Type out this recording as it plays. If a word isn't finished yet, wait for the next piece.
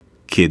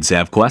Kids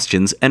have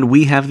questions, and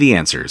we have the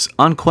answers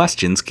on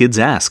Questions Kids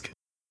Ask.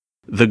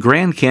 The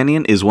Grand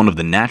Canyon is one of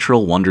the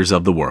natural wonders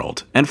of the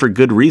world, and for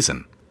good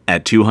reason.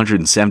 At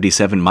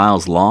 277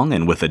 miles long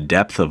and with a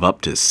depth of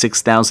up to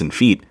 6,000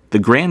 feet, the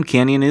Grand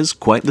Canyon is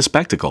quite the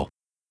spectacle.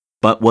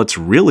 But what's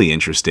really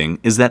interesting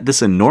is that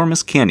this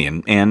enormous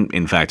canyon, and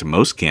in fact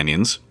most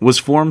canyons, was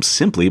formed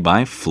simply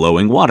by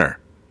flowing water.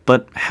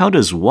 But how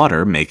does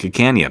water make a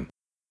canyon?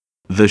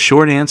 The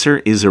short answer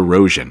is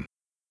erosion.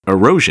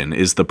 Erosion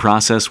is the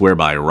process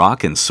whereby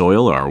rock and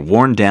soil are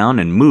worn down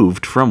and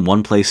moved from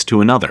one place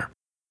to another.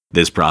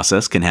 This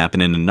process can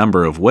happen in a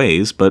number of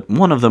ways, but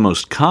one of the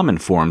most common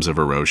forms of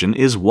erosion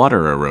is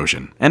water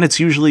erosion, and it's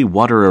usually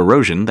water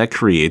erosion that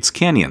creates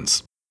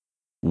canyons.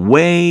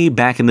 Way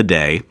back in the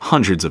day,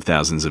 hundreds of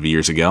thousands of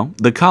years ago,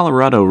 the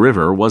Colorado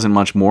River wasn't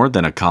much more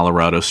than a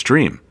Colorado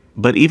stream.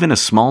 But even a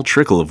small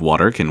trickle of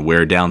water can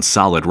wear down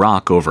solid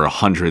rock over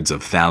hundreds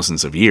of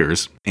thousands of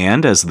years,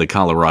 and as the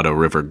Colorado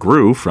River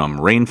grew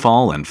from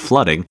rainfall and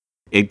flooding,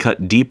 it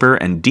cut deeper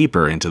and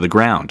deeper into the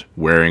ground,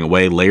 wearing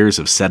away layers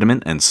of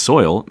sediment and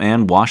soil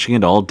and washing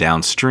it all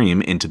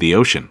downstream into the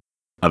ocean.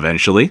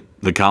 Eventually,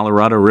 the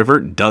Colorado River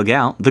dug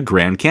out the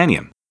Grand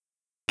Canyon.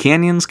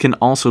 Canyons can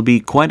also be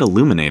quite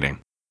illuminating.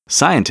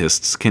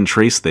 Scientists can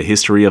trace the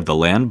history of the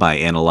land by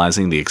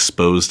analyzing the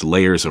exposed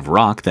layers of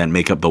rock that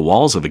make up the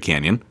walls of a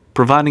canyon,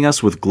 providing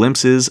us with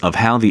glimpses of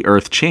how the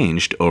Earth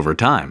changed over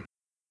time.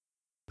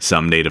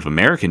 Some Native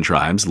American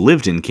tribes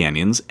lived in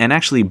canyons and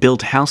actually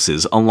built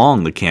houses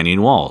along the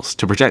canyon walls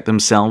to protect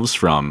themselves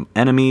from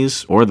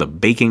enemies or the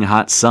baking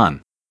hot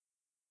sun.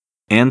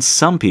 And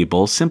some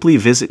people simply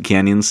visit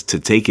canyons to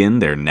take in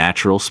their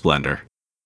natural splendor.